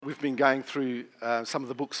we've been going through some of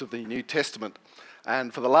the books of the New Testament.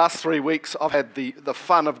 And for the last 3 weeks, I've had the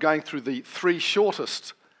fun of going through the 3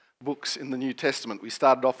 shortest books in the New Testament. We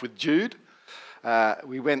started off with Jude,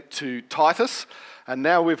 we went to Titus, and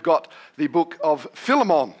now we've got the book of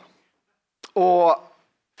Philemon, or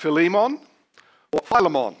Philemon, or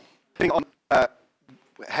Philemon, depending on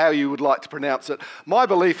how you would like to pronounce it. My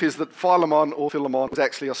belief is that Philemon or Philemon was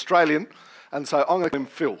actually Australian, and so I'm going to call him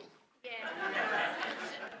Phil.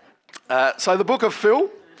 So the book of Phil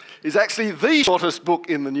is actually the shortest book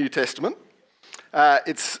in the New Testament.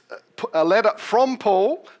 It's a letter from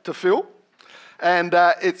Paul to Phil, and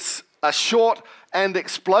it's a short and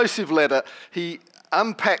explosive letter. He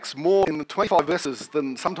unpacks more in the 25 verses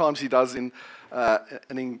than sometimes he does in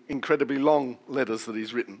incredibly long letters that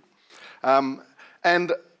he's written. Paul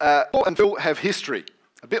and Phil have history,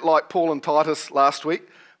 a bit like Paul and Titus last week.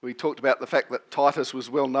 We talked about the fact that Titus was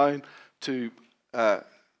well known to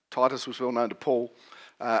Paul,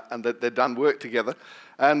 and that they'd done work together.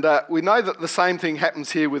 And we know that the same thing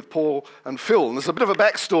happens here with Paul and Phil. And there's a bit of a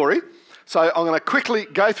backstory. So I'm going to quickly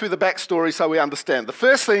go through the backstory so we understand. The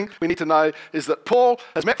first thing we need to know is that Paul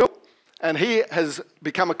has met Phil, and he has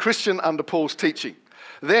become a Christian under Paul's teaching.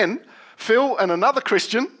 Then Phil and another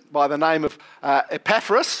Christian by the name of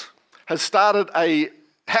Epaphras has started a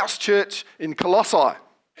house church in Colossae.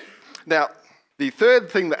 Now, the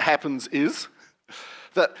third thing that happens is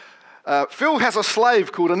that Phil has a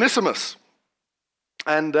slave called Onesimus.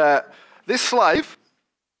 And this slave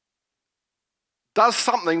does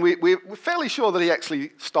something, we're fairly sure that he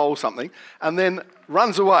actually stole something, and then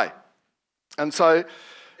runs away. And so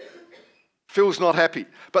Phil's not happy.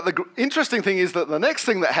 But the interesting thing is that the next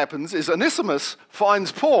thing that happens is Onesimus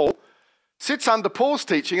finds Paul, sits under Paul's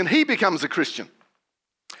teaching, and he becomes a Christian.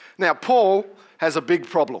 Now, Paul has a big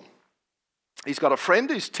problem. He's got a friend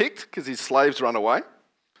who's ticked because his slave's run away.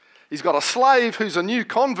 He's got a slave who's a new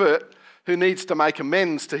convert who needs to make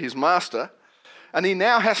amends to his master. And he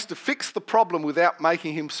now has to fix the problem without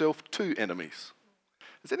making himself 2 enemies.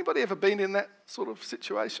 Has anybody ever been in that sort of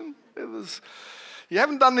situation? You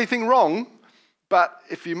haven't done anything wrong, but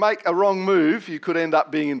if you make a wrong move, you could end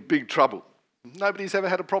up being in big trouble. Nobody's ever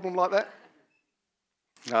had a problem like that?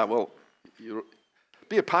 Well,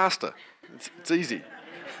 be a pastor. It's easy.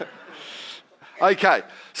 Okay,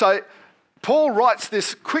 so Paul writes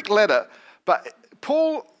this quick letter, but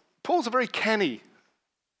Paul's a very canny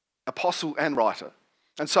apostle and writer.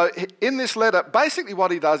 And so in this letter, basically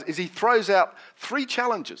what he does is he throws out 3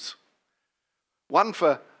 challenges. One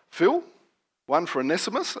for Phil, one for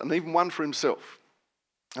Onesimus, and even one for himself.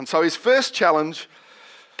 And so his first challenge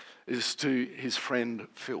is to his friend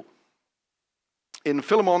Phil. In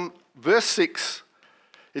Philemon, verse 6,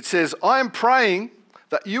 it says, "I am praying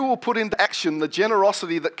that you will put into action the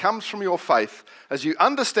generosity that comes from your faith as you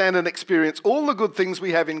understand and experience all the good things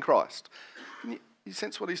we have in Christ." Can you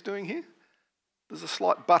sense what he's doing here? There's a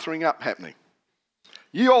slight buttering up happening.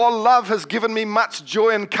 "Your love has given me much joy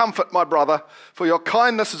and comfort, my brother, for your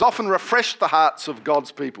kindness has often refreshed the hearts of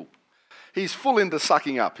God's people." He's full into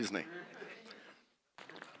sucking up, isn't he?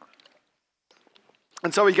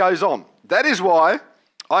 And so he goes on. "That is why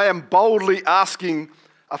I am boldly asking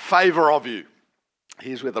a favour of you."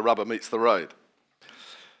 Here's where the rubber meets the road.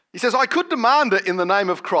 He says, "I could demand it in the name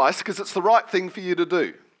of Christ because it's the right thing for you to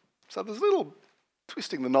do." So there's a little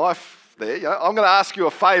twisting the knife there. You know, I'm going to ask you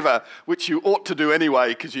a favour which you ought to do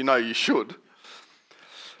anyway because you know you should.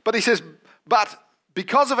 But he says, "But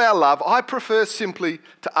because of our love, I prefer simply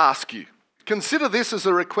to ask you. Consider this as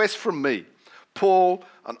a request from me, Paul,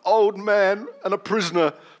 an old man and a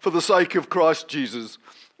prisoner for the sake of Christ Jesus."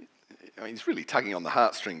 I mean, he's really tugging on the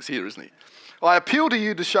heartstrings here, isn't he? "I appeal to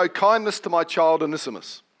you to show kindness to my child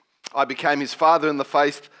Onesimus. I became his father in the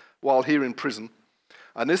faith while here in prison.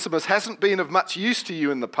 Onesimus hasn't been of much use to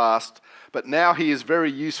you in the past, but now he is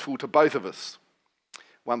very useful to both of us."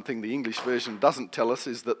 One thing the English version doesn't tell us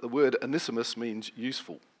is that the word Onesimus means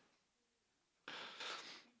useful.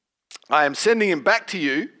 "I am sending him back to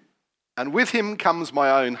you, and with him comes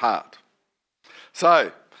my own heart."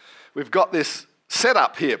 So, we've got this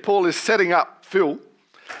setup here. Paul is setting up Phil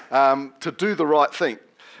to do the right thing.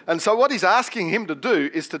 And so what he's asking him to do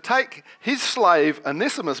is to take his slave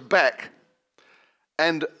Onesimus back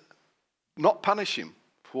and not punish him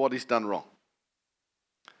for what he's done wrong.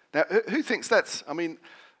 Now, who thinks that's, I mean,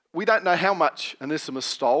 we don't know how much Onesimus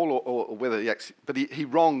stole or whether he actually, but he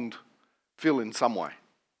wronged Phil in some way.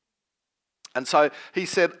 And so he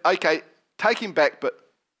said, okay, take him back,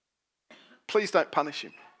 but please don't punish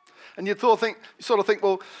him. And you sort of think,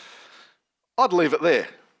 well, I'd leave it there.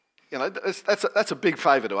 You know, that's a big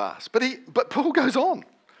favour to ask. But Paul goes on.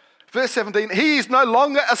 Verse 17, he is no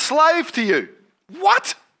longer a slave to you.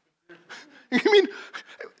 What? You mean,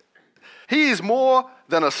 he is more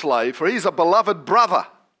than a slave, for he is a beloved brother,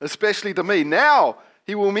 especially to me. Now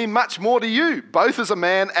he will mean much more to you, both as a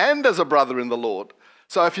man and as a brother in the Lord.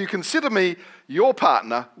 So if you consider me your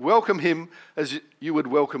partner, welcome him as you would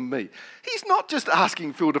welcome me. He's not just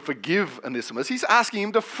asking Phil to forgive Onesimus, he's asking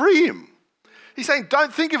him to free him. He's saying,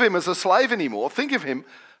 don't think of him as a slave anymore, think of him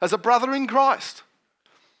as a brother in Christ.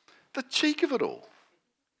 The cheek of it all.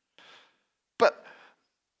 But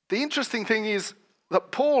the interesting thing is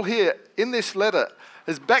that Paul here in this letter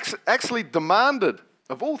has actually demanded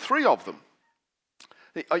of all three of them.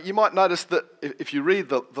 You might notice that if you read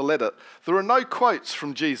the letter, there are no quotes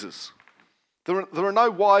from Jesus. There are no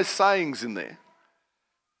wise sayings in there.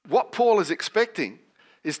 What Paul is expecting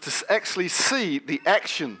is to actually see the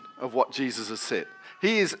action of what Jesus has said.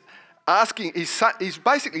 He is asking, he's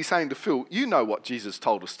basically saying to Phil, you know what Jesus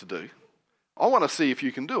told us to do. I want to see if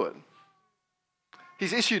you can do it.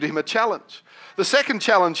 He's issued him a challenge. The second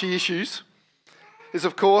challenge he issues is,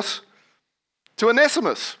 of course, to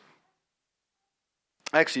Onesimus.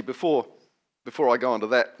 Actually, before I go on to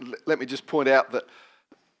that, let me just point out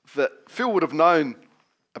that Phil would have known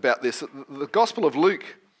about this. The Gospel of Luke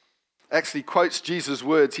actually quotes Jesus'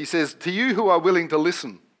 words. He says, to you who are willing to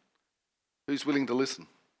listen. Who's willing to listen?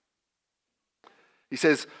 He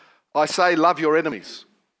says, I say love your enemies.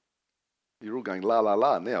 You're all going la la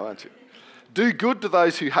la now, aren't you? Do good to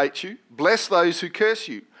those who hate you. Bless those who curse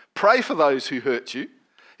you. Pray for those who hurt you.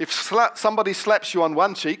 If somebody slaps you on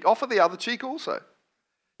one cheek, offer the other cheek also.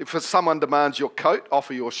 If someone demands your coat,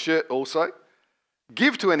 offer your shirt also.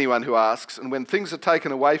 Give to anyone who asks, and when things are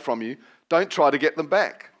taken away from you, don't try to get them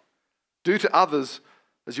back. Do to others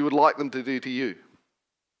as you would like them to do to you.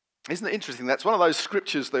 Isn't it interesting? That's one of those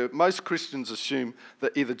scriptures that most Christians assume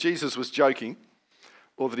that either Jesus was joking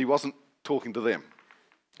or that he wasn't talking to them.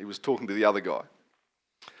 He was talking to the other guy.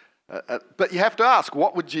 But you have to ask,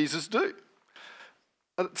 what would Jesus do?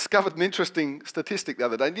 I discovered an interesting statistic the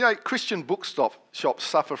other day. You know, Christian shops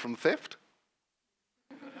suffer from theft.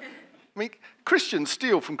 I mean, Christians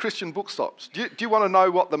steal from Christian bookstops. Do you want to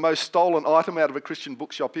know what the most stolen item out of a Christian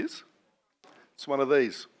bookshop is? It's one of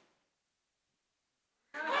these.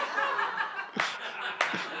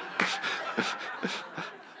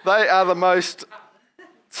 They are the most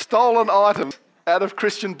stolen items out of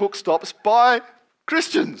Christian bookstops by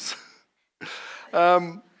Christians.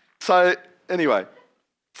 So anyway,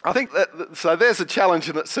 I think so there's a challenge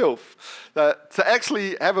in itself. To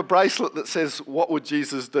actually have a bracelet that says, what would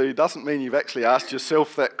Jesus do, doesn't mean you've actually asked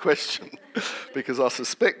yourself that question, because I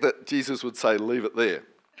suspect that Jesus would say, leave it there.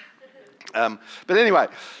 But anyway,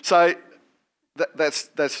 so that's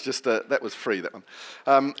just, that was free, that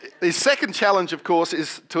one. His second challenge, of course,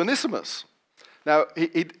 is to Onesimus. Now,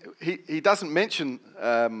 he doesn't mention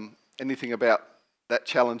anything about that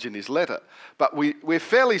challenge in his letter, but we're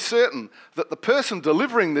fairly certain that the person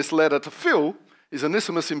delivering this letter to Phil is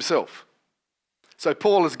Onesimus himself. So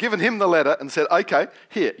Paul has given him the letter and said, okay,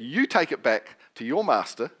 here, you take it back to your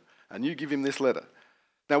master and you give him this letter.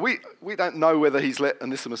 Now, we don't know whether he's let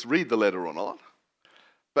Onesimus read the letter or not,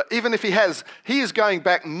 but even if he has, he is going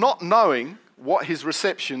back not knowing what his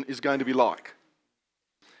reception is going to be like.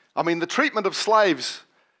 I mean, the treatment of slaves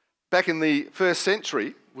back in the first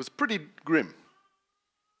century was pretty grim.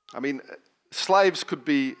 I mean, slaves could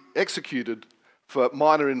be executed for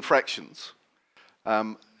minor infractions.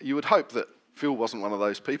 You would hope that Phil wasn't one of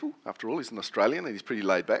those people. After all, he's an Australian and he's pretty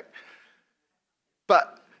laid back.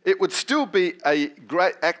 But it would still be a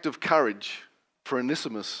great act of courage for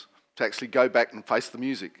Onesimus to actually go back and face the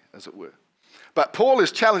music, as it were. But Paul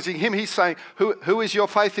is challenging him. He's saying, who is your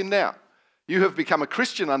faith in now? You have become a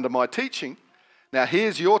Christian under my teaching. Now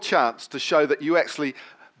here's your chance to show that you actually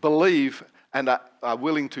believe and are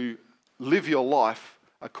willing to live your life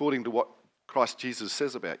according to what Christ Jesus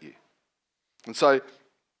says about you. And so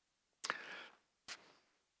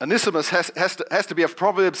Onesimus has to be a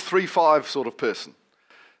Proverbs 3:5 sort of person,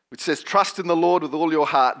 which says, trust in the Lord with all your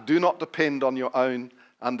heart. Do not depend on your own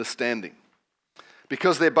understanding.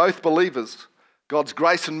 Because they're both believers, God's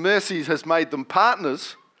grace and mercy has made them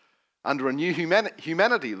partners under a new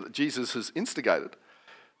humanity that Jesus has instigated.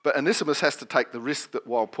 But Onesimus has to take the risk that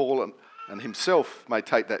while Paul and himself may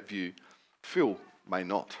take that view, Phil may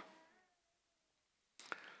not.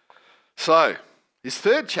 So, his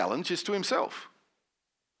third challenge is to himself.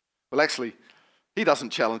 Well, actually, he doesn't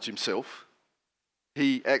challenge himself.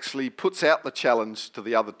 He actually puts out the challenge to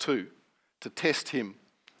the other two to test him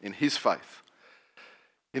in his faith.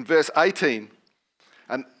 In verse 18,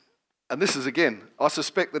 and this is again, I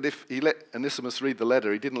suspect that if he let Onesimus read the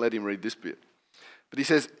letter, he didn't let him read this bit. But he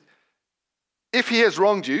says, If he has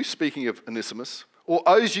wronged you, speaking of Onesimus, or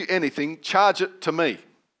owes you anything, charge it to me.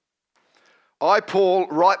 I, Paul,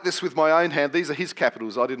 write this with my own hand. These are his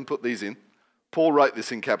capitals. I didn't put these in. Paul wrote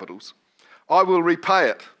this in capitals. I will repay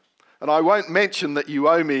it, and I won't mention that you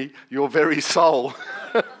owe me your very soul.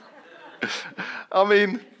 I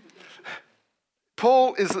mean,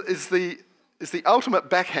 Paul is the ultimate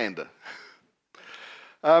backhander.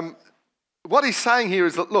 What he's saying here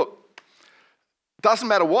is that, look, doesn't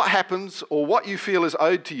matter what happens or what you feel is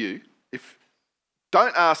owed to you,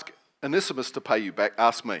 don't ask Onesimus to pay you back,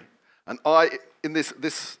 ask me. And I, in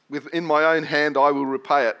within my own hand, I will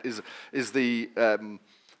repay it, is the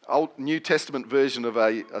Old New Testament version of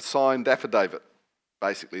a signed affidavit,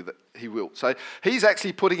 basically, that he will. So he's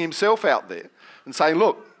actually putting himself out there and saying,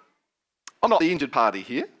 look, I'm not the injured party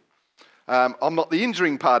here. I'm not the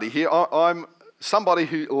injuring party here. I'm somebody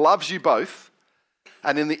who loves you both.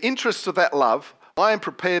 And in the interests of that love, I am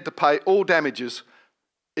prepared to pay all damages,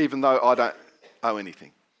 even though I don't owe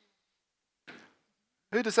anything.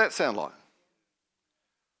 Who does that sound like?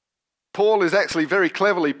 Paul is actually very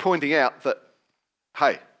cleverly pointing out that,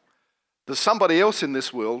 hey, there's somebody else in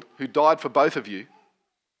this world who died for both of you,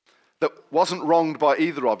 that wasn't wronged by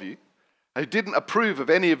either of you, who didn't approve of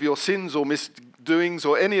any of your sins or misdoings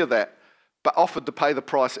or any of that, but offered to pay the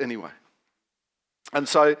price anyway. And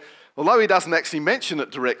so, although he doesn't actually mention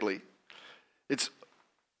it directly, it's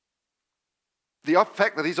the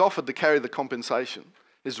fact that he's offered to carry the compensation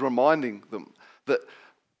is reminding them that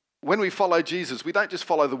when we follow Jesus, we don't just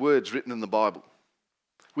follow the words written in the Bible.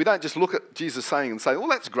 We don't just look at Jesus saying and say, well,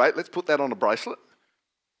 that's great, let's put that on a bracelet.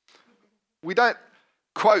 We don't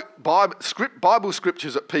quote Bible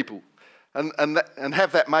scriptures at people and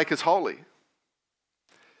have that make us holy.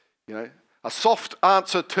 You know, a soft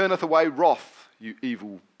answer turneth away wrath, you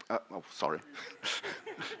evil... sorry.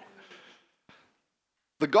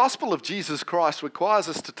 The gospel of Jesus Christ requires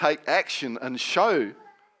us to take action and show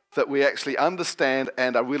that we actually understand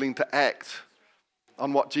and are willing to act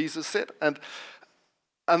on what Jesus said.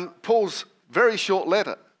 And Paul's very short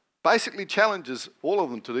letter basically challenges all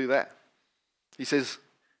of them to do that. He says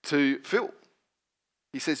to Phil,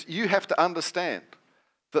 he says, you have to understand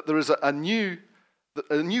that there is a new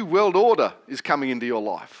world order is coming into your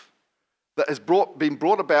life that has been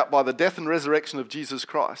brought about by the death and resurrection of Jesus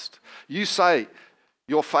Christ. You say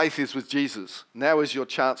your faith is with Jesus. Now is your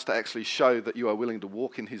chance to actually show that you are willing to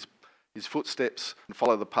walk in his footsteps and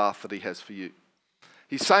follow the path that he has for you.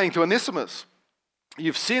 He's saying to Onesimus,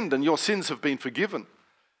 you've sinned and your sins have been forgiven,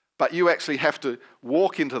 but you actually have to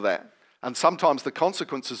walk into that. And sometimes the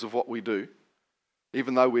consequences of what we do,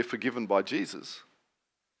 even though we're forgiven by Jesus,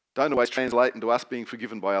 don't always translate into us being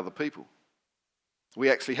forgiven by other people. We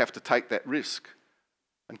actually have to take that risk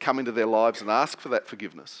and come into their lives and ask for that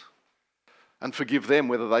forgiveness and forgive them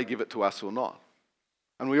whether they give it to us or not.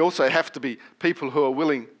 And we also have to be people who are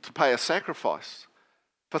willing to pay a sacrifice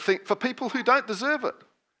for people who don't deserve it.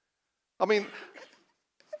 I mean,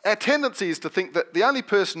 our tendency is to think that the only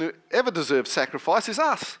person who ever deserves sacrifice is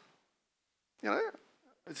us. You know,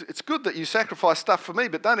 it's good that you sacrifice stuff for me,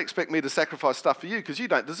 but don't expect me to sacrifice stuff for you because you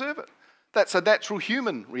don't deserve it. That's a natural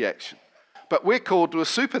human reaction. But we're called to a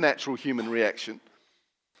supernatural human reaction,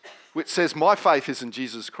 which says, my faith is in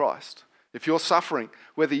Jesus Christ. If you're suffering,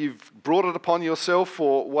 whether you've brought it upon yourself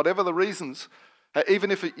for whatever the reasons, even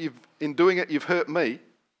if in doing it you've hurt me,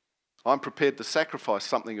 I'm prepared to sacrifice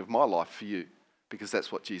something of my life for you because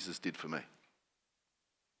that's what Jesus did for me.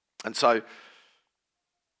 And so,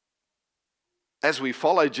 as we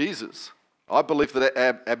follow Jesus, I believe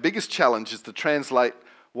that our biggest challenge is to translate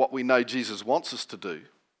what we know Jesus wants us to do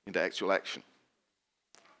into actual action.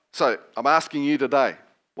 So, I'm asking you today,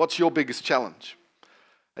 what's your biggest challenge?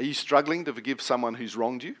 Are you struggling to forgive someone who's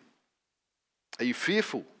wronged you? Are you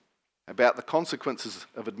fearful about the consequences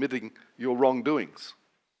of admitting your wrongdoings?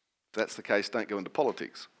 If that's the case, don't go into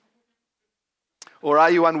politics. Or are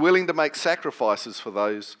you unwilling to make sacrifices for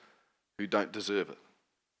those who don't deserve it?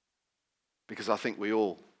 Because I think we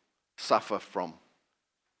all suffer from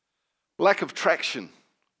lack of traction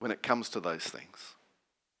when it comes to those things.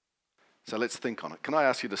 So let's think on it. Can I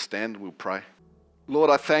ask you to stand and we'll pray? Lord,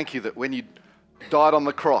 I thank you that when you died on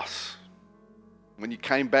the cross, when you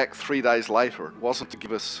came back 3 days later, it wasn't to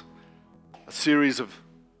give us a series of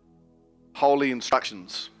holy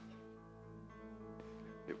instructions.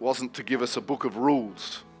 It wasn't to give us a book of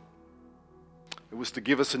rules. It was to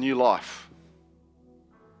give us a new life.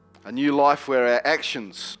 A new life where our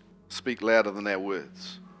actions speak louder than our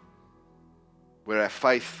words. Where our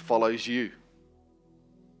faith follows you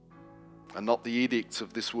and not the edicts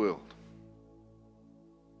of this world.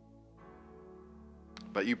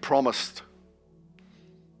 But you promised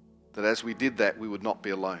that as we did that, we would not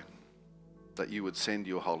be alone, that you would send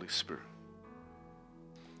your Holy Spirit.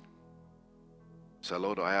 So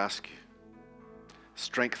Lord, I ask you,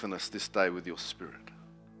 strengthen us this day with your Spirit.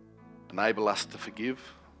 Enable us to forgive.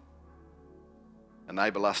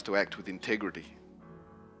 Enable us to act with integrity.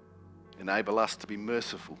 Enable us to be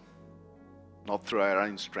merciful, not through our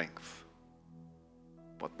own strength,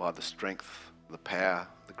 but by the strength, the power,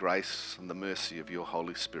 the grace, and the mercy of your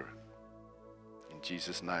Holy Spirit. In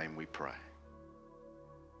Jesus' name we pray.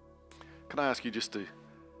 Can I ask you just to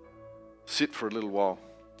sit for a little while?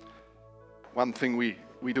 One thing we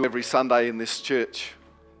do every Sunday in this church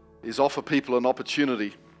is offer people an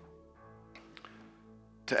opportunity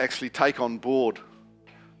to actually take on board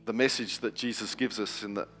the message that Jesus gives us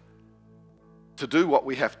to do what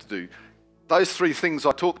we have to do. Those three things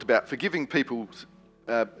I talked about, forgiving people,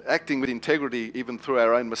 acting with integrity even through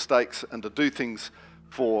our own mistakes, and to do things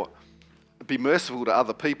be merciful to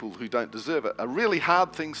other people who don't deserve it, are really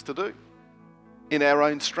hard things to do in our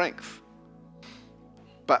own strength.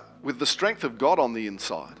 But with the strength of God on the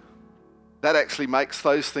inside, that actually makes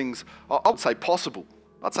those things, I would say, possible.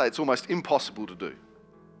 I'd say it's almost impossible to do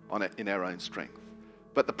in our own strength.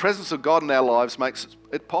 But the presence of God in our lives makes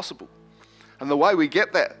it possible. And the way we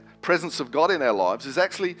get that presence of God in our lives is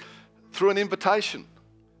actually through an invitation.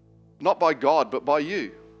 Not by God, but by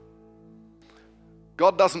you.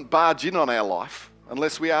 God doesn't barge in on our life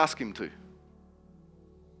unless we ask him to.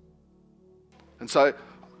 And so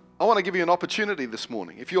I want to give you an opportunity this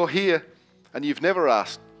morning. If you're here and you've never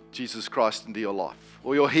asked Jesus Christ into your life,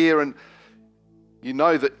 or you're here and you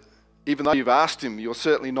know that even though you've asked him, you're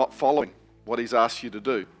certainly not following what he's asked you to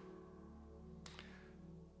do,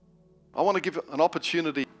 I want to give an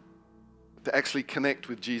opportunity to actually connect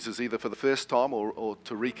with Jesus, either for the first time or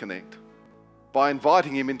to reconnect, by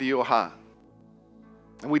inviting him into your heart.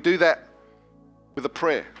 And we do that with a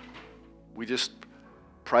prayer. We just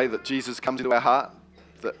pray that Jesus comes into our heart,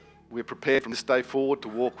 that we're prepared from this day forward to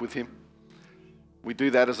walk with him. We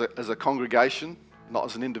do that as a congregation, not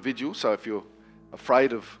as an individual. So if you're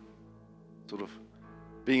afraid of sort of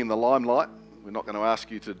being in the limelight, we're not going to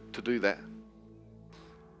ask you to do that.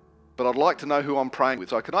 But I'd like to know who I'm praying with.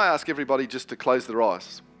 So can I ask everybody just to close their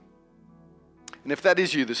eyes? And if that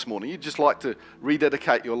is you this morning, you'd just like to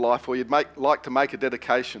rededicate your life, or you'd like to make a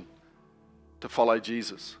dedication to follow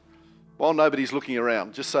Jesus, while nobody's looking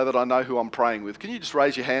around, just so that I know who I'm praying with, can you just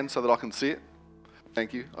raise your hand so that I can see it?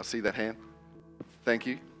 Thank you. I see that hand. Thank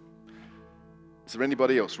you. Is there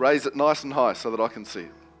anybody else? Raise it nice and high so that I can see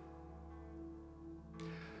it.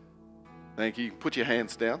 Thank you. Put your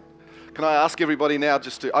hands down. Can I ask everybody now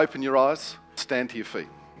just to open your eyes, stand to your feet.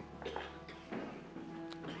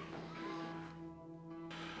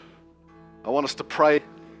 I want us to pray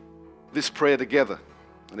this prayer together.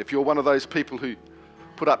 And if you're one of those people who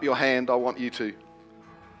put up your hand, I want you to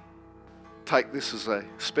take this as a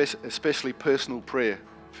especially personal prayer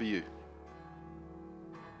for you.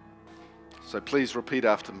 So please repeat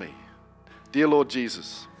after me. Dear Lord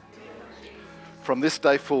Jesus, from this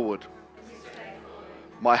day forward,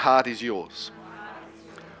 my heart is yours.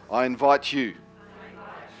 I invite you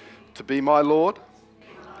to be my Lord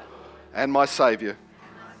and my Saviour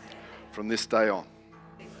from this day on.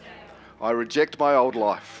 I reject my old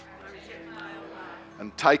life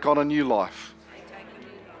and take on a new life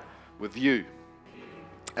with you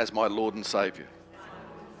as my Lord and Saviour.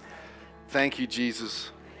 Thank you,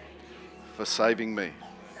 Jesus, for saving me.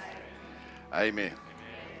 Amen.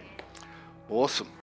 Awesome.